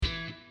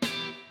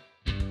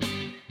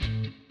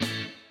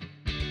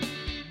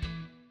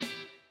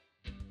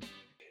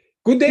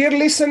Good day, dear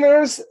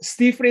listeners.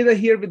 Steve Frieda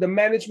here with the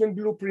Management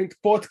Blueprint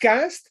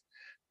podcast.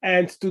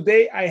 And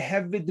today I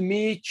have with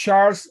me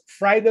Charles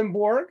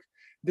Frydenborg,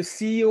 the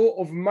CEO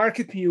of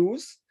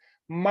MarketMuse.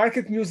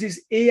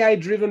 MarketMuse's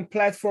AI-driven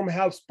platform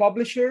helps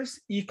publishers,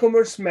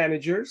 e-commerce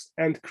managers,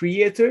 and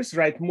creators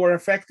write more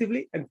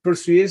effectively and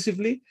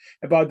persuasively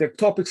about their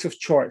topics of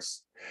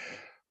choice.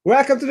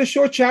 Welcome to the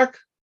show, Chuck.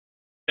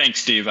 Thanks,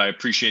 Steve. I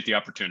appreciate the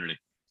opportunity.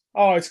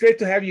 Oh, it's great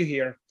to have you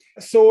here.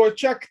 So,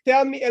 Chuck,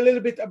 tell me a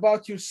little bit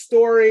about your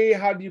story.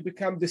 How did you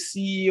become the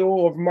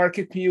CEO of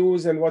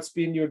MarketMuse, and what's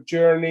been your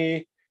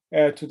journey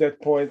to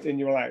that point in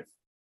your life?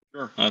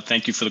 Sure.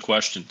 Thank you for the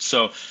question.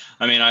 So,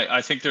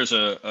 I think there's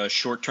a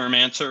short-term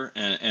answer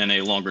and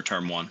a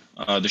longer-term one.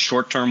 The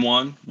short-term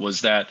one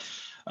was that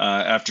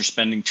after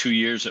spending 2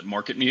 years at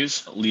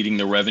MarketMuse, leading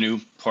the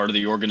revenue part of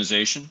the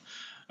organization,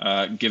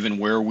 given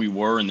where we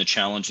were and the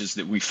challenges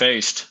that we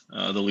faced,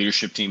 the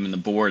leadership team and the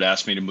board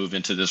asked me to move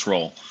into this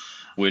role,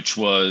 which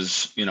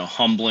was,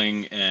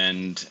 humbling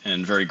and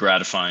very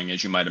gratifying,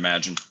 as you might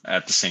imagine,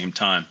 at the same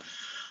time.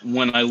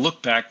 When I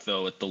look back,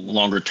 though, at the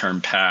longer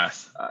term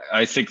path,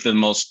 I think the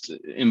most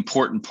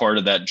important part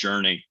of that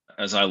journey,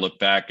 as I look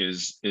back,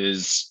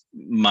 is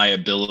my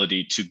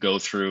ability to go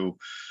through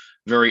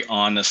very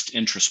honest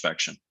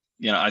introspection.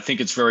 I think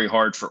it's very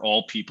hard for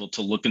all people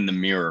to look in the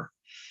mirror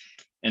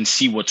and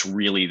see what's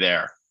really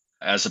there,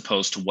 as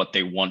opposed to what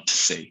they want to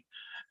see.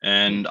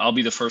 And I'll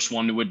be the first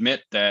one to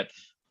admit that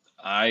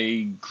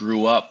I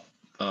grew up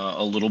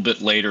a little bit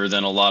later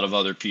than a lot of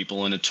other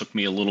people, and it took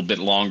me a little bit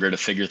longer to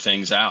figure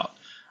things out.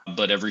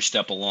 But every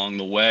step along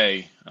the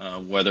way,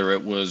 whether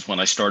it was when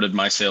I started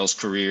my sales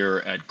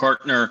career at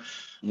Gartner,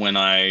 when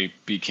I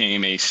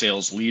became a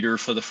sales leader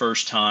for the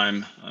first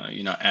time,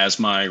 as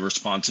my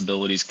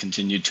responsibilities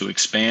continued to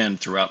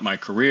expand throughout my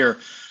career,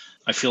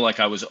 I feel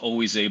like I was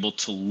always able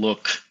to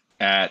look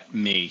at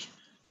me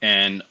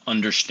and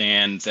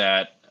understand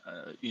that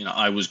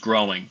I was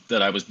growing,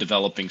 that I was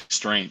developing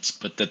strengths,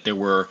 but that there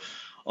were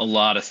a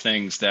lot of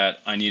things that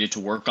I needed to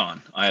work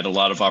on. I had a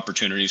lot of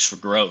opportunities for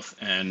growth,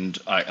 and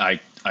I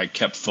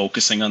kept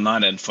focusing on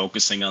that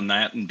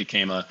and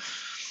became a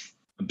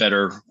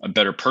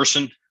better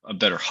person, a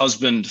better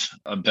husband,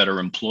 a better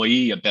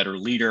employee, a better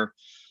leader.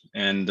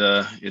 And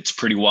it's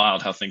pretty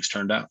wild how things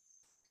turned out.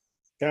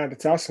 Yeah,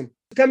 that's awesome.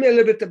 Tell me a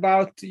little bit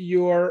about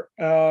your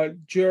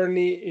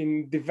journey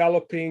in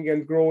developing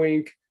and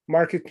growing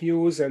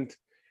MarketMuse, and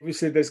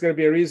obviously there's going to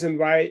be a reason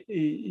why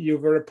you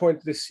were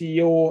appointed the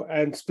CEO.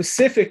 And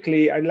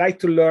specifically, I'd like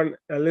to learn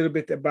a little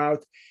bit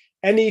about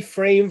any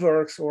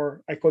frameworks,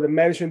 or I call them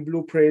management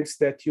blueprints,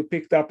 that you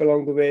picked up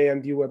along the way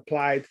and you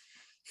applied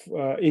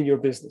in your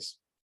business.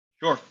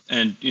 Sure.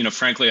 And,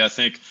 frankly, I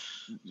think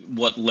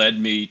what led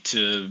me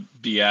to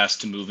be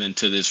asked to move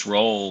into this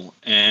role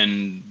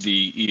and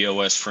the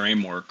EOS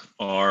framework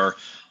are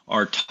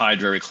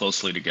tied very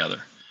closely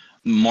together.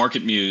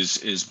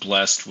 MarketMuse is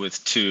blessed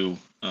with two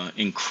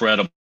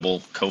incredible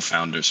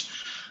co-founders,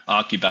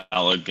 Aki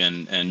Balog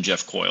and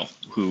Jeff Coyle,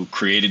 who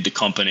created the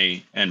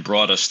company and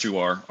brought us through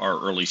our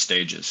early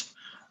stages.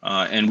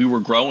 And we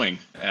were growing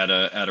at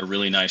a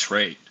really nice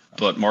rate.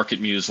 But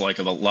MarketMuse, like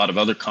a lot of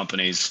other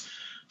companies,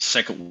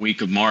 second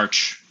week of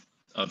March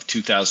of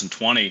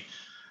 2020,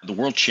 the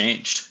world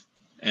changed.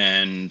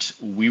 And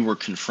we were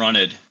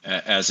confronted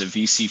as a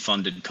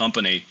VC-funded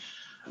company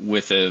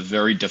with a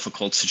very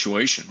difficult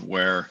situation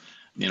where,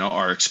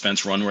 our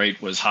expense run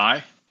rate was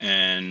high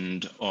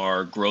and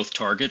our growth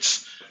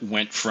targets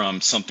went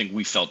from something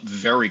we felt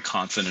very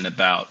confident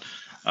about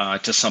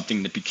to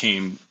something that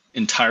became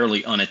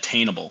entirely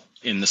unattainable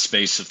in the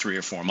space of 3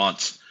 or 4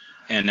 months.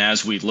 And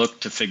as we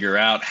looked to figure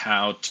out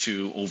how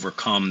to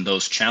overcome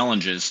those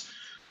challenges,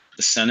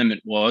 the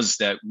sentiment was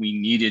that we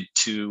needed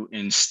to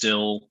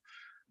instill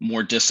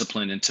more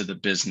discipline into the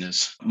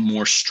business,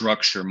 more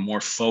structure,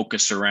 more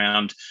focus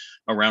around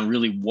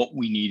really what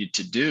we needed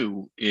to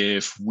do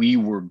if we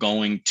were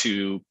going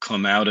to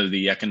come out of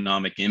the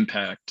economic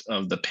impact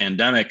of the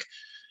pandemic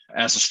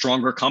as a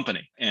stronger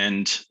company.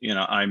 And,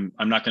 I'm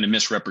not going to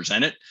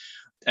misrepresent it.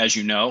 As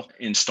you know,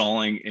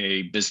 installing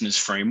a business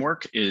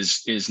framework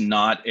is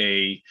not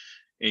a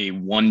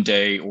 1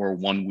 day or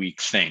 1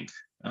 week thing.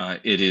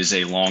 It is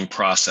a long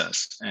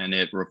process, and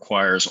it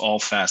requires all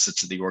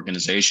facets of the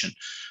organization.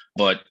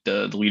 But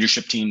the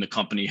leadership team, the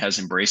company has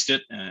embraced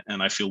it,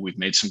 and I feel we've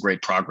made some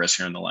great progress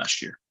here in the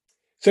last year.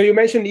 So you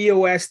mentioned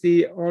EOS,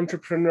 the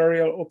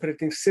Entrepreneurial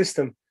Operating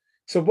System.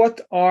 So what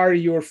are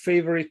your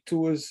favorite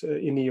tools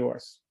in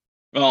EOS?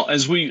 Well,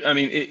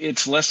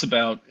 it's less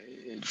about,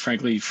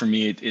 frankly, for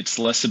me, it's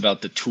less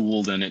about the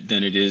tool than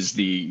it is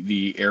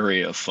the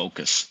area of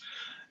focus.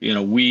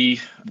 We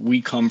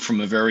come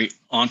from a very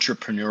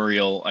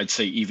entrepreneurial, I'd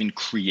say even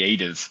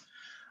creative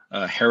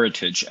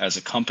heritage as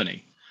a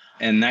company.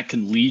 And that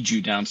can lead you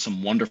down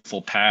some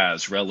wonderful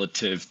paths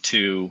relative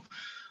to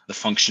the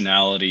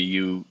functionality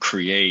you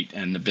create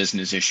and the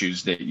business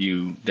issues that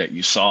you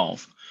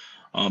solve.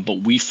 But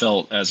we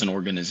felt as an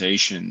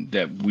organization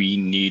that we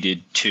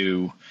needed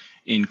to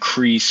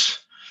increase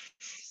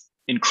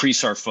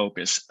increase our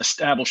focus,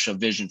 establish a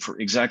vision for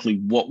exactly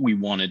what we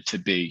wanted to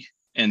be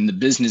and the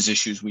business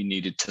issues we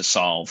needed to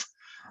solve.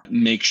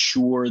 Make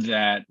sure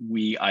that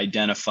we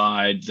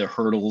identified the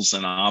hurdles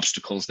and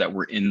obstacles that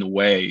were in the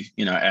way,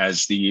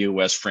 as the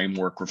EOS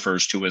framework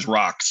refers to as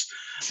rocks,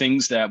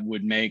 things that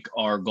would make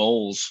our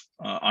goals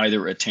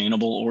either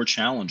attainable or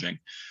challenging,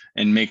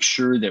 and make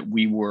sure that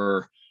we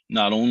were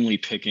not only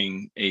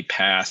picking a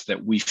path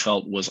that we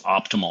felt was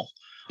optimal,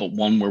 but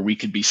one where we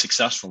could be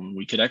successful and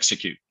we could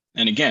execute.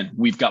 And again,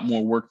 we've got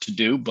more work to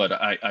do, but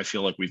I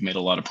feel like we've made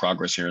a lot of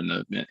progress here in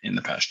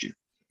the past year.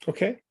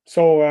 Okay,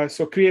 so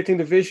creating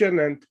the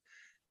vision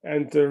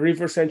and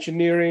reverse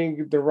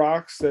engineering the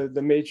rocks,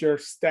 the major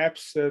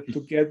steps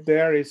to get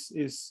there is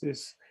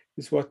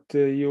what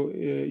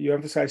you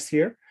emphasized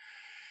here.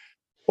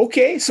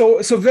 Okay,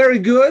 so very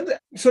good.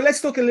 So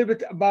let's talk a little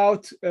bit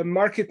about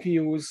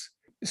MarketMuse.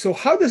 So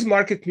how does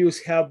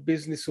MarketMuse help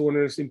business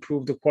owners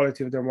improve the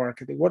quality of their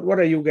marketing? What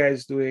are you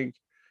guys doing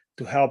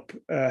to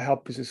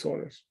help business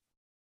owners?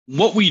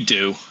 What we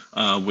do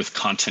with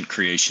content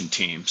creation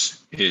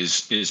teams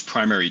is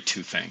primarily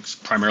two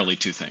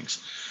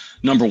things.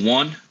 Number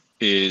one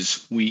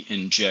is we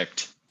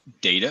inject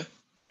data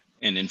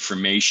and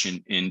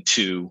information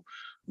into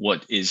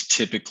what is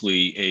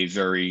typically a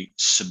very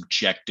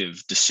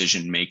subjective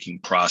decision-making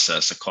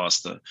process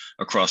across the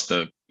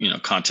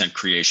content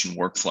creation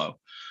workflow,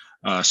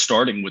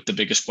 starting with the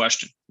biggest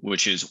question,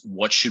 which is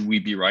what should we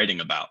be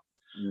writing about?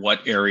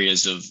 What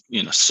areas of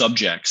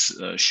subjects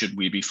should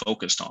we be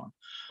focused on?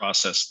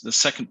 Process. The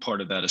second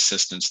part of that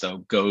assistance, though,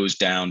 goes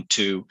down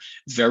to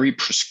very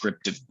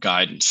prescriptive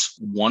guidance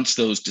once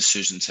those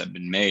decisions have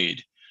been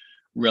made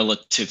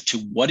relative to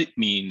what it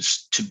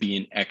means to be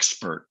an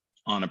expert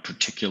on a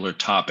particular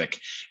topic,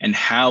 and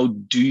how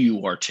do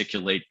you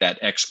articulate that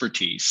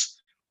expertise,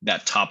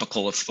 that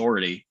topical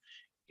authority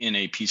in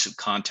a piece of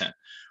content.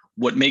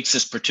 What makes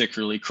this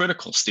particularly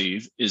critical,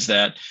 Steve, is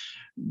that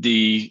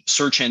the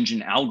search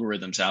engine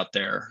algorithms out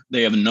there,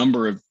 they have a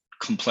number of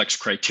complex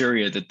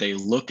criteria that they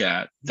look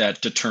at that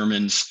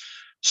determines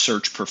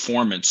search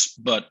performance.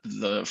 But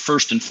the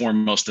first and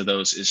foremost of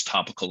those is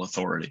topical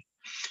authority.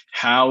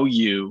 How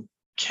you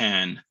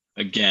can,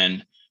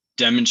 again,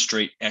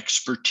 demonstrate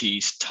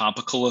expertise,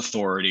 topical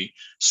authority,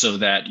 so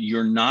that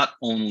you're not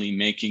only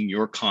making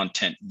your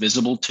content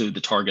visible to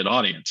the target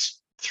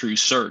audience through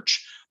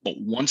search, but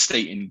once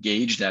they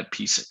engage that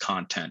piece of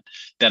content,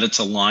 that it's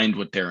aligned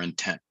with their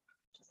intent,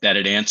 that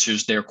it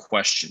answers their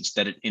questions,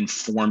 that it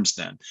informs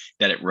them,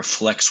 that it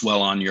reflects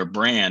well on your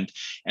brand,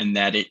 and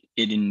that it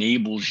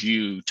enables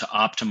you to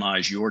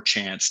optimize your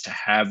chance to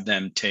have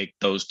them take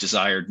those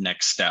desired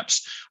next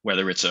steps,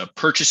 whether it's a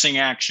purchasing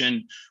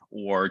action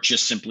or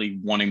just simply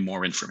wanting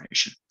more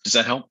information. Does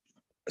that help?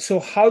 So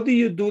how do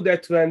you do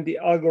that when the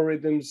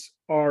algorithms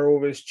are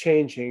always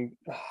changing?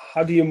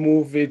 How do you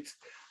move it?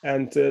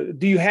 And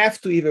do you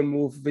have to even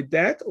move with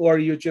that, or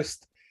you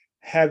just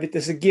have it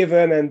as a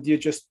given and you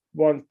just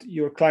want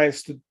your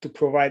clients to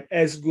provide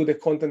as good a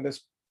content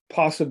as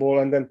possible,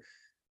 and then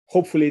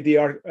hopefully the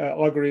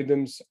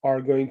algorithms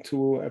are going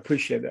to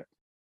appreciate that?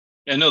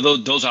 Yeah, no,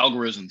 those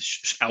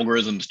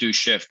algorithms do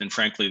shift, and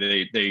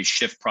frankly, they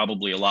shift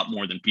probably a lot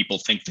more than people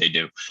think they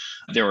do.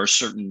 There are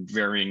certain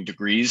varying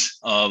degrees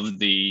of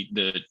the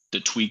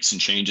tweaks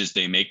and changes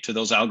they make to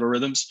those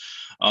algorithms,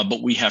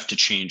 but we have to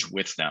change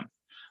with them.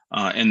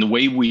 And the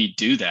way we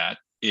do that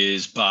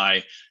is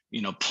by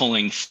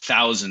pulling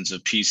thousands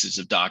of pieces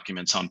of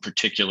documents on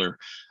particular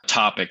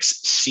topics,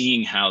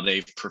 seeing how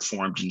they've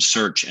performed in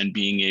search, and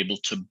being able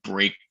to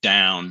break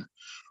down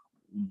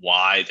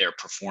why they're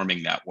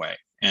performing that way.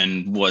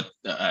 And what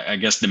I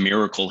guess the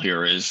miracle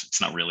here is,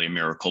 it's not really a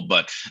miracle,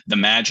 but the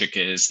magic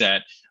is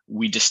that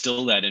we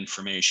distill that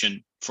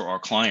information for our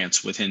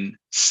clients within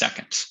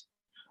seconds,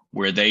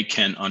 where they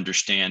can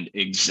understand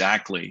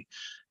exactly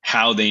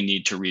how they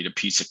need to write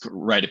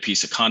a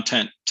piece of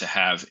content to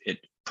have it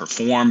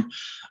perform,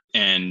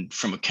 and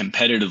from a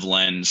competitive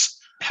lens,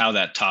 how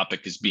that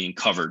topic is being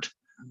covered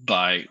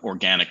by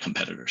organic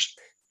competitors.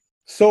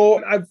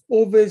 So I've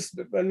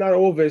not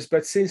always,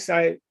 but since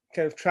I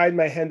kind of tried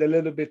my hand a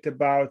little bit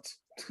about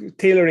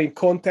tailoring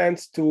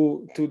content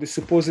to the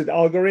supposed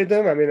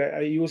algorithm. I mean,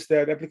 I use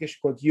that application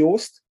called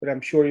Yoast, but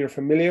I'm sure you're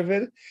familiar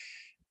with it.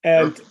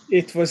 And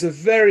it was a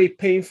very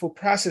painful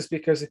process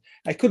because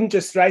I couldn't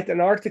just write an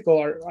article,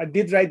 or I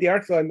did write the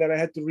article and then I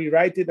had to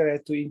rewrite it and I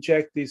had to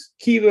inject these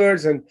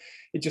keywords, and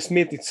it just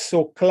made it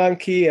so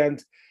clunky,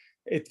 and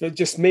it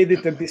just made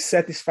it a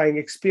dissatisfying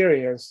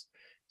experience.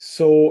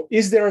 So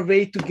is there a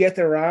way to get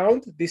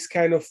around this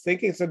kind of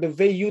thinking? So the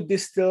way you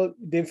distill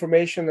the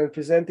information and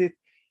present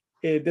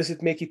it, does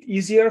it make it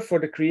easier for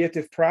the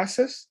creative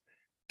process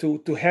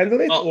to handle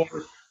it,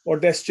 or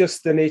that's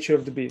just the nature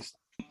of the beast?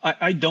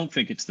 I don't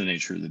think it's the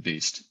nature of the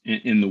beast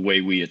in the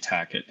way we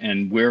attack it.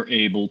 And we're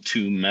able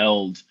to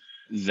meld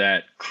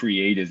that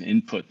creative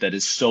input that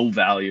is so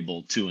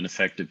valuable to an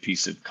effective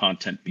piece of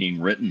content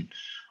being written,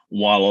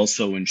 while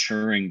also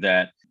ensuring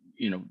that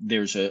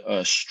there's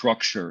a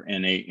structure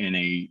and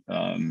a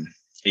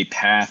a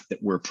path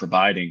that we're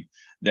providing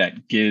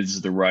that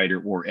gives the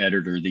writer or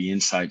editor the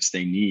insights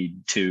they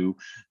need to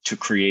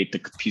create the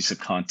piece of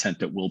content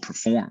that will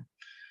perform.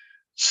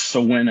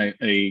 So when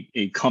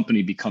a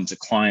company becomes a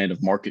client of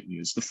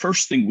MarketMuse, the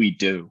first thing we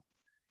do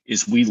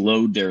is we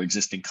load their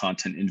existing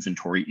content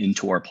inventory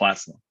into our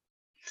platform.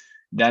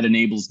 That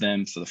enables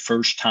them for the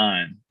first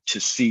time to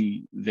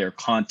see their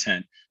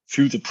content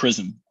through the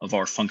prism of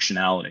our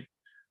functionality.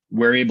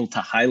 We're able to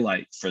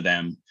highlight for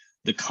them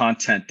the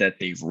content that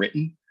they've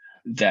written,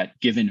 that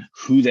given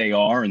who they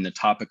are and the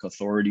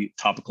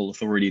topical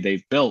authority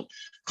they've built,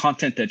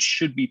 content that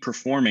should be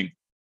performing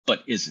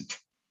but isn't.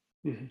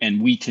 Mm-hmm.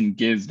 And we can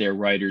give their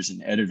writers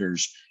and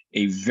editors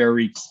a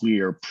very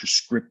clear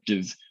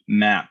prescriptive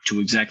map to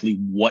exactly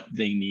what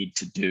they need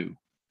to do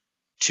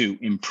to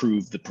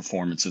improve the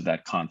performance of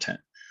that content.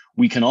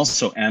 We can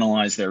also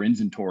analyze their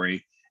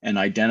inventory and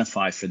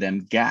identify for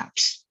them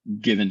gaps,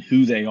 given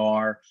who they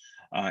are.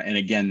 And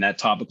again, that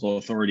topical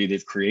authority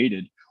they've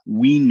created.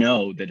 We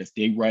know that if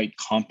they write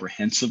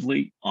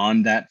comprehensively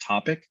on that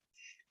topic,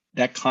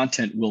 that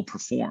content will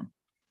perform,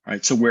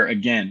 right? So we're,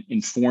 again,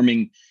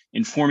 informing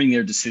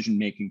their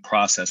decision-making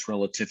process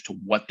relative to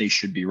what they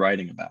should be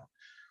writing about.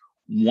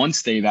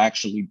 Once they've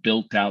actually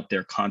built out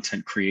their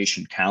content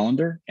creation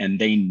calendar and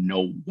they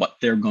know what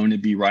they're going to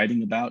be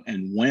writing about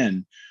and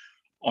when,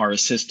 our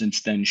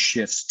assistance then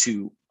shifts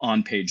to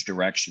on-page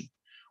direction,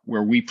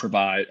 where we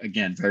provide,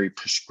 again, very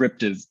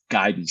prescriptive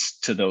guidance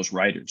to those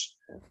writers,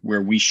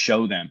 where we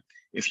show them,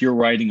 if you're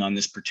writing on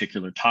this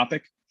particular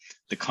topic,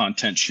 the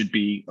content should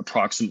be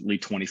approximately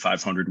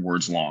 2,500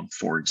 words long,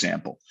 for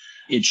example.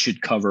 It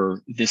should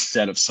cover this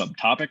set of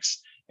subtopics,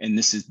 and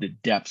this is the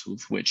depth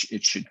with which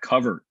it should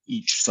cover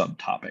each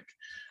subtopic.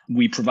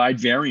 We provide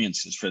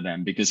variances for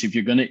them, because if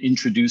you're going to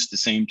introduce the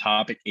same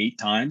topic 8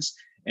 times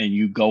and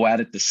you go at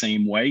it the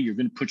same way, you're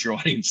going to put your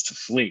audience to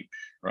sleep,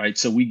 right?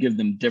 So we give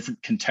them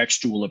different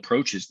contextual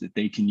approaches that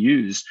they can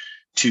use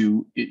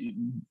to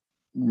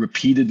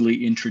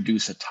repeatedly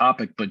introduce a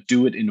topic, but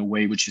do it in a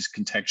way which is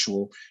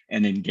contextual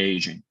and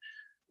engaging.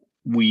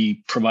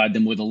 We provide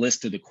them with a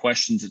list of the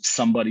questions that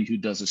somebody who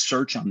does a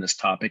search on this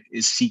topic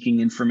is seeking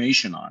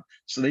information on.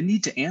 So they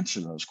need to answer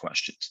those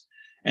questions.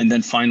 And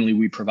then finally,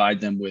 we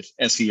provide them with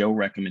SEO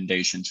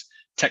recommendations,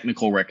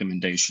 technical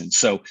recommendations.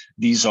 So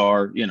these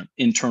are,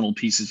 internal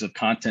pieces of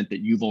content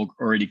that you've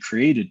already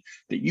created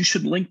that you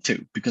should link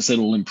to, because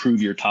it'll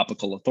improve your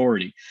topical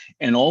authority.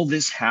 And all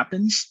this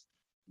happens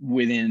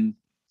within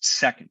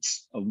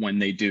seconds of when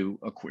they do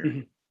a query.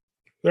 Mm-hmm.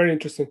 Very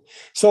interesting.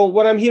 So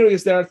what I'm hearing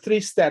is there are 3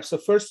 steps. So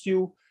first,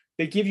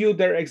 they give you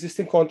their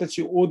existing contents,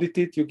 you audit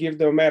it, you give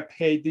them a map.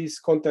 Hey, these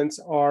contents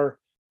are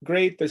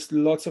great. There's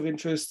lots of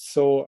interest.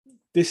 So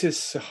this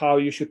is how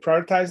you should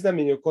prioritize them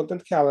in your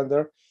content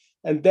calendar.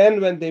 And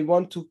then when they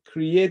want to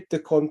create the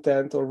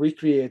content or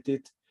recreate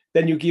it,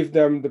 then you give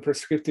them the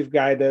prescriptive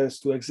guidance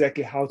to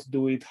exactly how to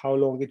do it, how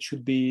long it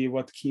should be,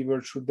 what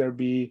keywords should there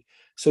be,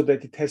 so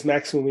that it has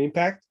maximum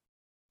impact.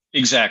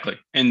 Exactly.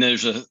 And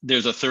there's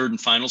a third and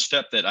final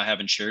step that I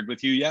haven't shared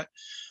with you yet,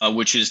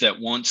 which is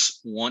that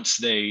once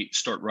they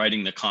start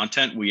writing the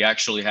content, we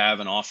actually have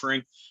an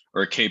offering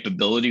or a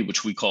capability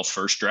which we call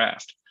First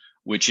Draft,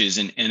 which is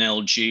an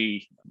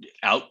NLG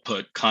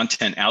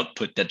content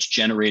output that's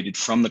generated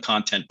from the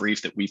content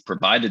brief that we've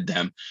provided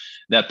them,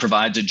 that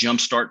provides a jump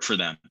start for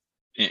them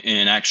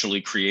in actually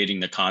creating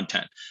the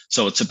content.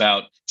 So it's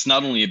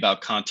not only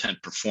about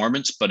content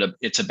performance, but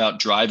it's about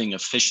driving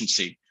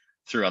efficiency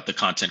throughout the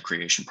content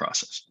creation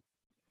process.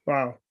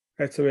 Wow,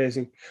 that's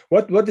amazing.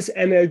 What does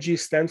NLG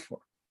stand for?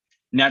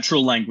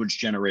 Natural language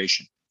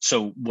generation.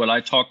 So what I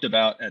talked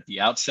about at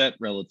the outset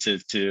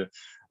relative to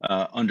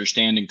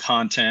understanding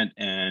content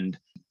and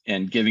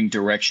giving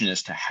direction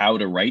as to how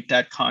to write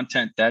that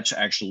content, that's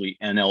actually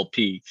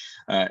NLP,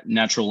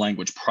 natural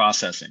language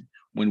processing.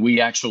 When we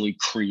actually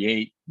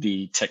create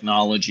the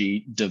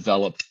technology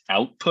developed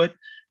output,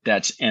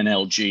 that's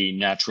NLG,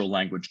 natural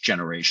language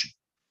generation.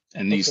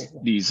 And these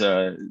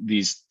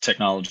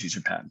technologies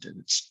are patented.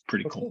 It's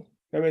pretty cool.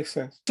 That makes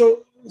sense.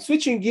 So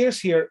switching gears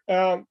here,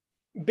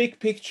 big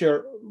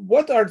picture,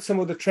 what are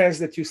some of the trends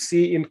that you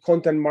see in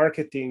content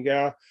marketing?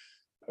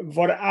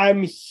 What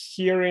I'm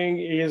hearing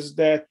is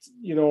that,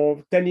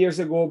 10 years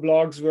ago,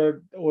 blogs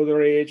were all the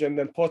rage, and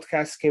then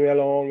podcasts came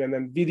along, and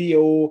then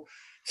video.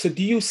 So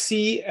do you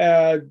see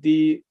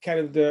the kind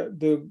of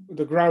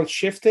the ground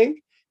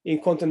shifting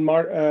in content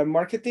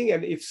marketing?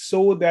 And if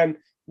so, then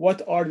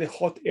what are the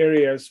hot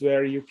areas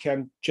where you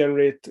can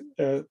generate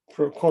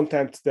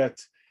content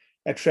that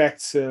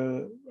attracts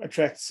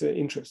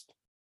interest?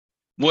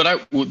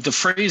 The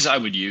phrase I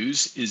would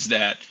use is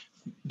that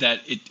the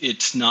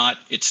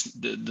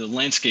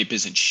landscape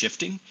isn't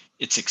shifting,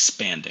 it's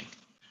expanding.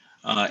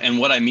 And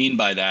what I mean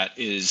by that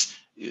is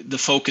the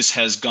focus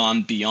has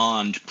gone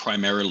beyond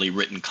primarily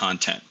written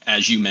content.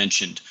 As you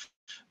mentioned,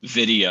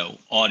 video,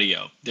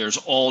 audio, there's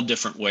all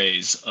different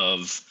ways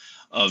of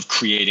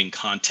creating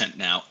content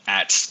now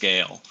at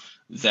scale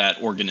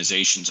that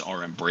organizations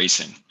are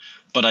embracing.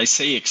 But I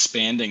say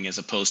expanding as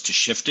opposed to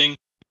shifting.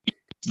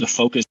 The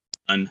focus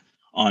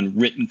on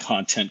written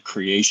content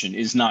creation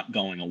is not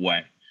going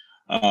away.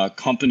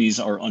 Companies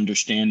are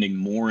understanding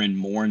more and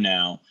more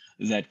now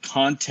that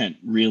content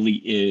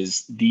really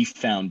is the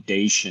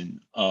foundation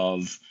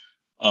of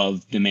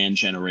demand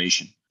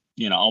generation.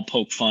 I'll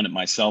poke fun at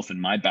myself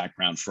and my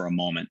background for a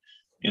moment.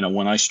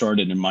 When I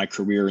started in my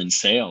career in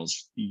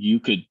sales, you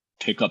could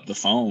pick up the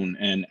phone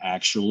and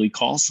actually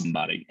call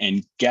somebody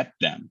and get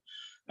them.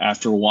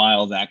 After a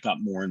while, that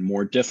got more and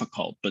more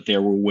difficult, but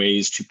there were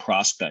ways to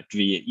prospect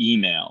via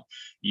email.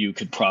 You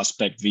could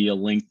prospect via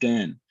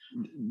LinkedIn.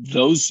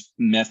 Those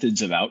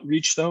methods of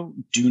outreach, though,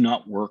 do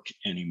not work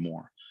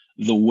anymore.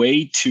 The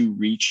way to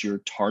reach your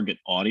target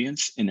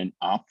audience in an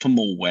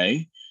optimal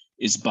way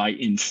is by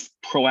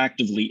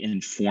proactively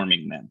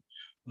informing them,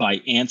 by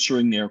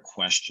answering their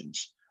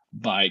questions,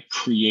 by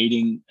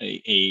creating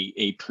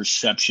a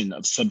perception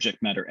of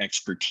subject matter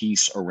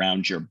expertise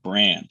around your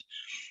brand.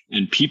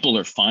 And people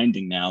are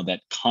finding now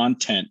that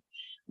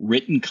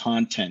written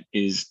content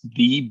is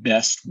the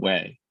best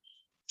way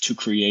to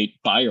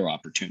create buyer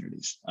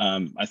opportunities.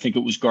 I think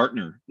it was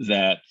Gartner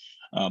that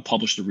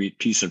published a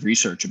piece of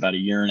research about a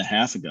year and a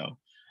half ago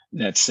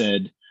that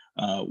said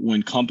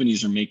when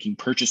companies are making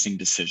purchasing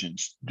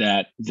decisions,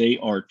 that they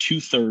are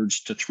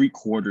 2/3 to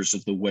 3/4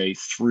 of the way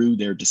through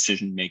their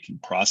decision-making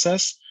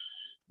process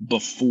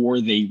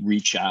before they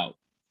reach out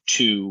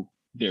to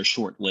their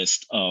short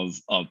list of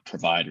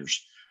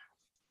providers.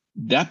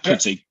 That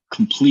puts a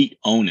complete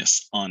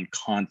onus on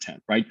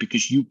content, right?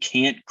 Because you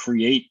can't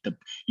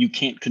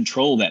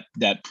control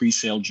that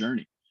pre-sale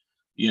journey.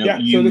 You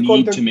need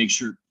content, to make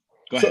sure.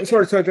 Go ahead.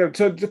 Sorry. So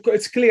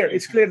it's clear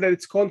that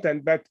it's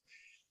content, but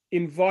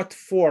in what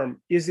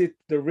form? Is it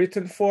the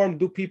written form?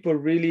 Do people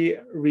really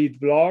read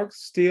blogs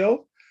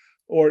still?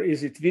 Or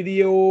is it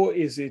video?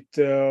 Is it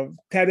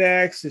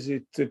TEDx? Is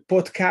it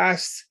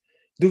podcasts?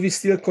 Do we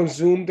still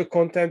consume the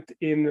content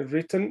in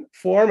written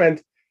form?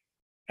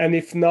 And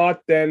if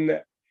not,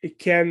 then it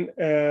can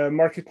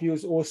Market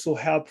Muse also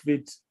help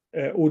with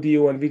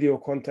audio and video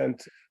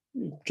content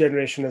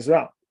generation as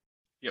well?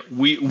 Yeah,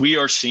 we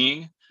are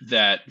seeing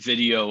that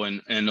video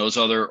and those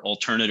other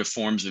alternative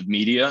forms of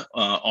media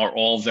are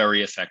all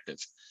very effective,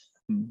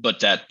 but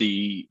that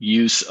the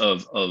use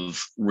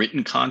of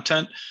written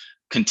content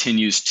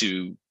continues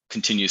to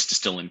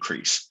still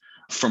increase.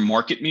 For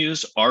Market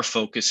Muse, our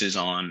focus is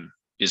on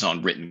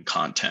written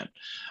content.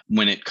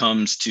 When it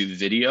comes to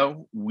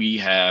video, we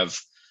have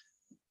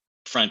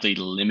frankly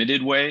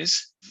limited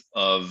ways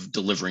of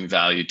delivering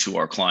value to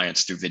our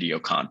clients through video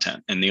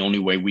content. And the only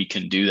way we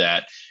can do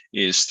that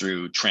is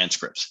through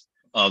transcripts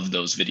of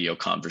those video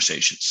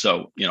conversations.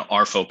 So,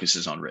 our focus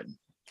is on written.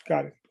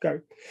 Got it.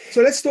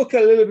 So let's talk a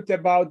little bit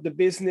about the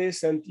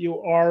business. And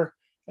you are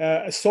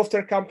a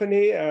software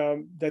company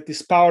that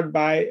is powered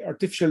by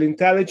artificial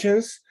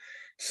intelligence.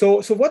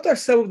 So what are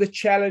some of the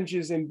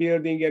challenges in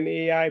building an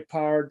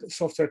AI-powered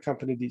software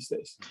company these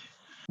days?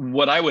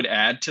 What I would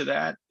add to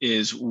that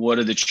is, what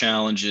are the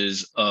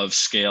challenges of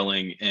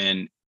scaling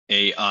an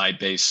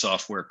AI-based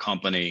software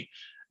company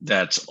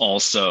that's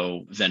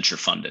also venture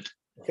funded?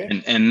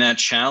 Okay. And that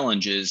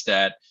challenge is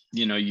that,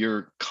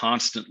 you're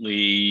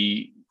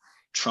constantly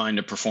trying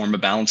to perform a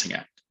balancing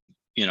act.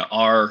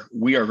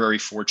 We are very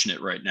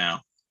fortunate right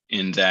now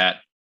in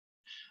that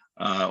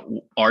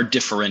our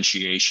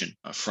differentiation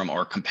from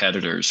our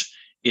competitors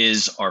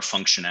is our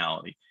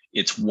functionality.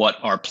 It's what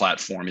our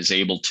platform is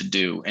able to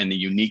do, and the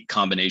unique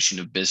combination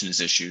of business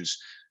issues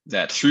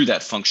that through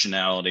that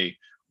functionality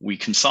we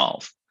can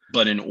solve.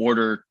 But in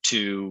order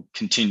to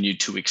continue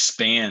to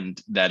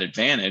expand that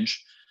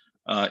advantage,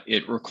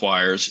 it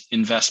requires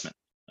investment.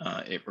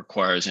 It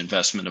requires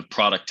investment of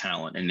product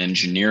talent and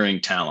engineering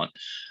talent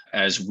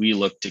as we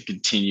look to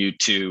continue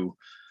to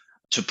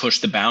push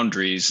the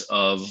boundaries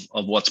of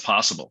what's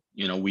possible.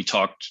 We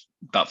talked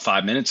about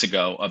 5 minutes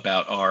ago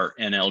about our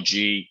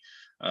NLG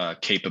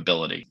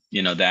capability.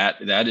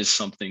 That is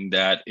something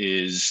that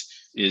is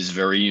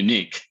very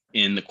unique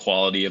in the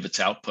quality of its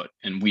output,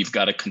 and we've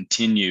got to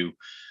continue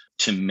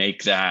to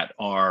make that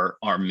our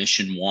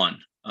mission one,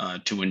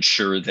 to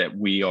ensure that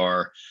we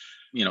are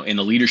in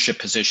a leadership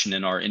position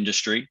in our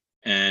industry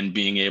and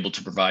being able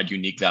to provide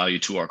unique value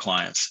to our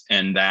clients.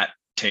 And that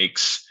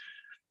takes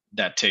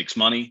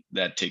money,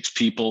 that takes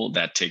people,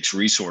 that takes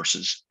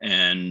resources,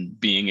 and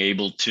being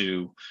able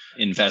to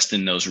invest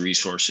in those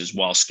resources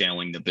while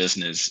scaling the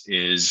business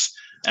is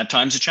at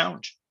times a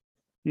challenge.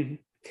 Mm-hmm.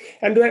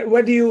 And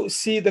where do you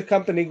see the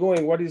company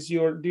going?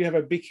 Do you have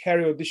a big,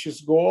 hairy,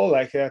 audacious goal?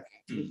 Like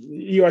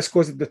US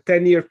calls it the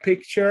 10-year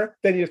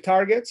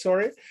target,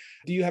 sorry.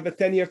 Do you have a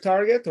 10-year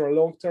target or a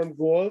long-term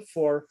goal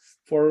for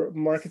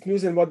Market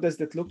Muse, and what does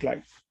that look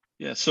like?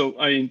 Yeah, so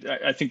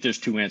I think there's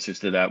two answers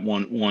to that.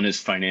 One is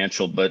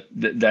financial, but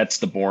that's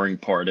the boring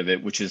part of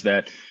it, which is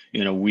that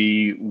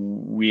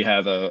we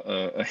have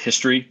a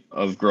history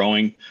of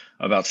growing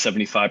about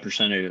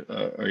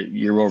 75%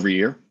 year over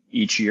year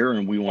each year,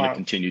 and we want to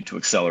continue to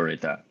accelerate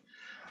that.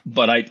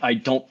 But I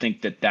don't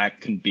think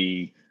that can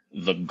be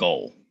the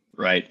goal,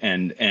 right?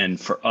 And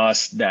for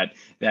us, that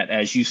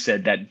as you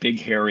said, that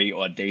big, hairy,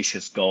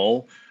 audacious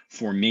goal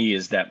for me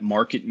is that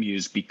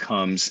MarketMuse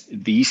becomes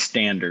the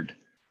standard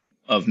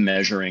of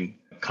measuring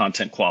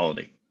content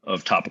quality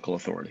of topical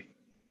authority.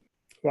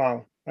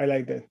 Wow, I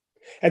like that.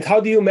 And how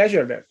do you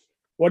measure that?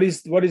 What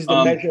is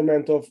the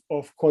measurement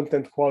of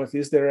content quality?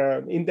 Is there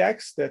an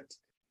index that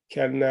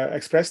can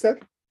express that?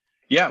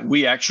 Yeah,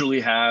 we actually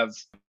have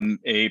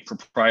a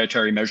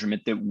proprietary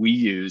measurement that we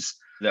use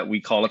that we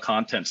call a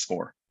content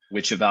score,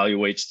 which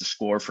evaluates the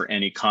score for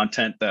any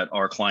content that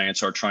our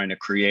clients are trying to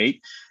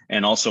create,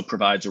 and also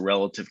provides a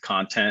relative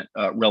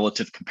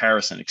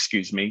comparison,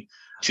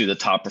 to the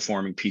top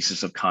performing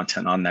pieces of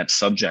content on that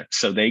subject.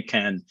 So they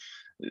can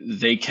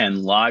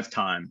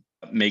lifetime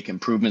make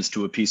improvements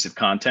to a piece of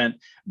content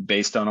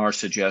based on our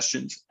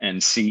suggestions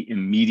and see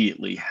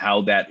immediately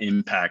how that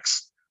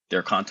impacts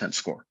their content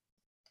score.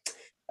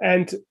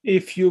 And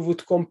if you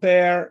would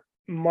compare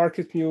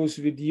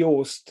MarketMuse with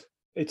Yoast,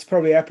 it's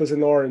probably apples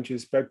and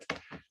oranges, but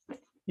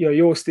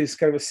Yoast is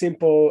kind of a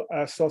simple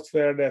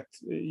software that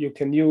you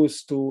can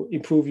use to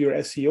improve your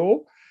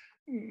SEO.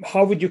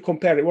 How would you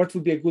compare it? What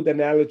would be a good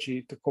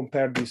analogy to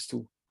compare these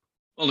two?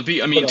 Well,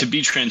 to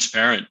be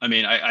transparent,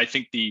 I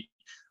think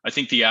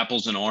the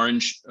apples and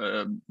orange,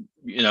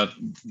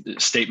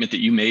 statement that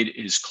you made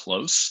is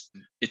close.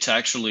 It's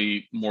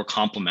actually more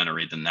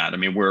complementary than that.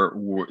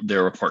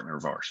 They're a partner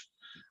of ours,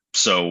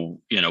 so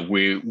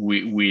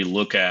we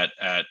look at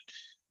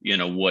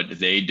what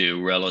they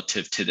do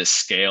relative to the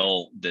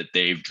scale that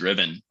they've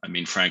driven.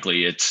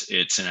 Frankly,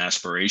 it's an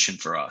aspiration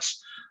for us.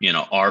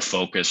 Our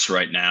focus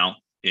right now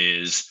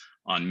is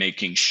on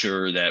making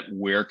sure that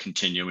we're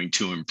continuing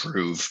to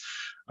improve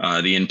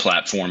the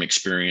in-platform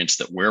experience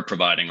that we're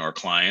providing our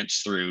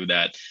clients through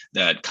that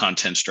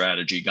content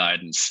strategy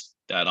guidance,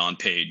 that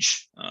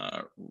on-page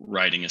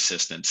writing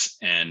assistance,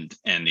 and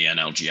the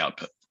NLG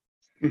output.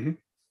 Mm-hmm.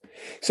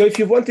 So if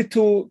you wanted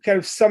to kind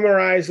of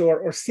summarize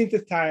or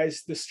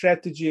synthesize the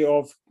strategy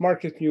of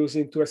MarketMuse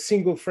into a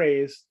single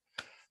phrase,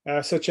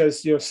 such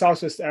as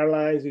Southwest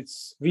Airlines,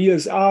 it's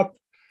wheels up,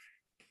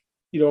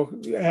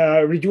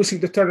 reducing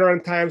the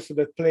turnaround time so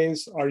that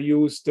planes are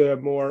used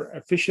more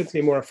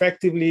efficiently, more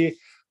effectively,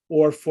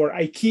 or for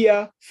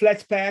IKEA,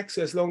 flat packs,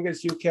 as long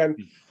as you can,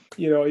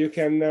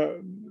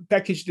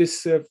 package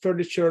this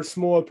furniture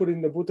small, put it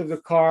in the boot of the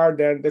car,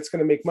 then that's going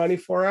to make money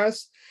for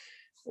us.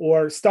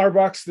 Or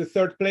Starbucks, the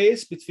third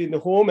place between the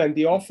home and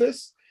the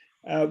office.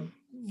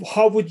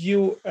 How would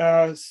you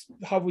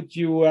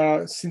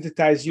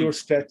synthesize your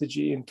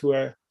strategy into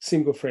a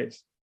single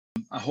phrase?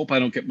 I hope I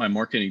don't get my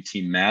marketing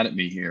team mad at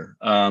me here.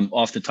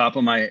 Off the top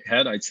of my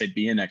head, I'd say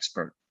be an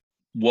expert.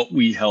 What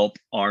we help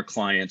our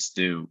clients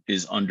do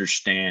is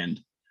understand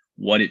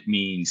what it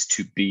means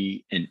to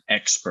be an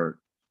expert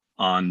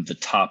on the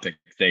topic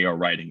they are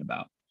writing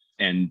about.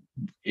 And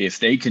if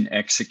they can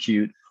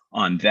execute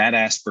on that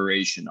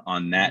aspiration,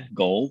 on that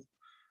goal,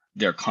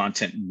 their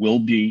content will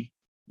be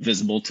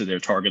visible to their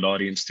target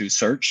audience through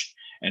search.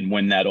 And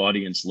when that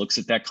audience looks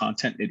at that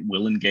content, it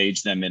will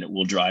engage them and it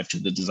will drive to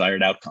the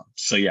desired outcome.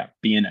 So yeah,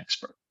 be an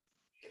expert.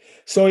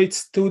 So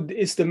it's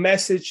the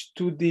message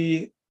to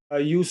the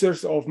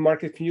users of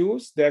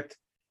MarketMuse that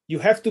you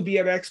have to be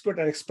an expert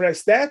and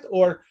express that,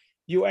 or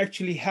you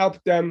actually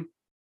help them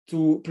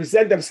to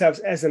present themselves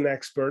as an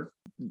expert?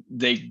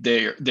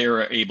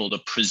 They're able to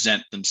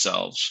present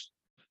themselves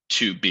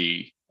to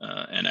be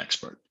an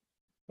expert.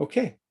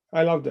 Okay,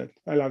 I love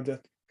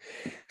that.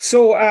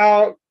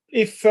 So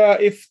if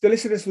the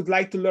listeners would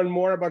like to learn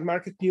more about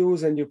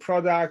MarketMuse and your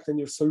product and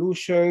your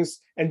solutions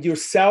and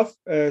yourself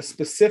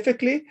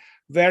specifically,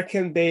 where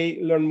can they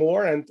learn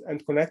more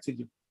and connect with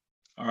you?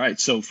 All right.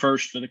 So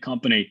first, for the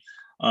company,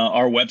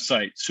 our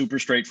website, super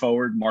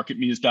straightforward,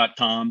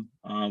 marketmuse.com.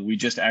 We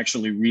just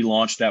actually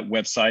relaunched that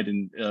website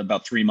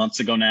about 3 months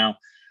ago now.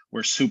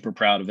 We're super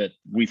proud of it.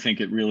 We think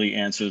it really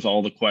answers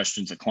all the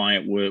questions a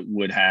client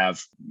would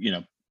have,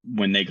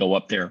 when they go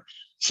up there.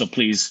 So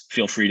please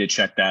feel free to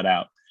check that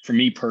out. For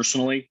me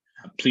personally,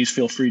 please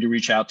feel free to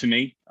reach out to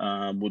me.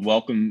 Would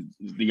welcome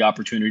the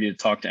opportunity to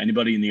talk to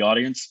anybody in the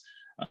audience.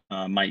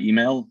 My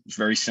email is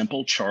very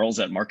simple,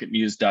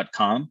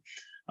 charles@marketmuse.com.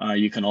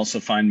 You can also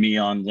find me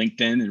on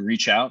LinkedIn and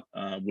reach out.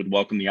 Would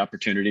welcome the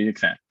opportunity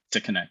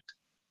to connect.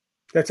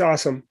 That's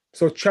awesome.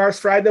 So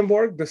Charles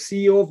Frydenborg, the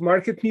CEO of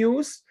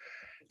MarketMuse,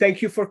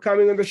 thank you for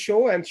coming on the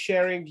show and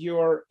sharing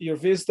your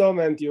wisdom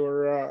and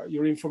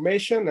your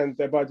information and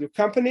about your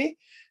company.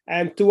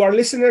 And to our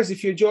listeners,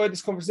 if you enjoyed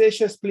these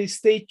conversations, please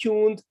stay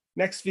tuned.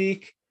 Next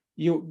week,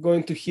 you're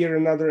going to hear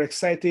another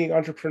exciting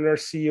entrepreneur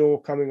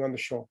CEO coming on the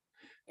show.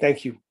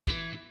 Thank you.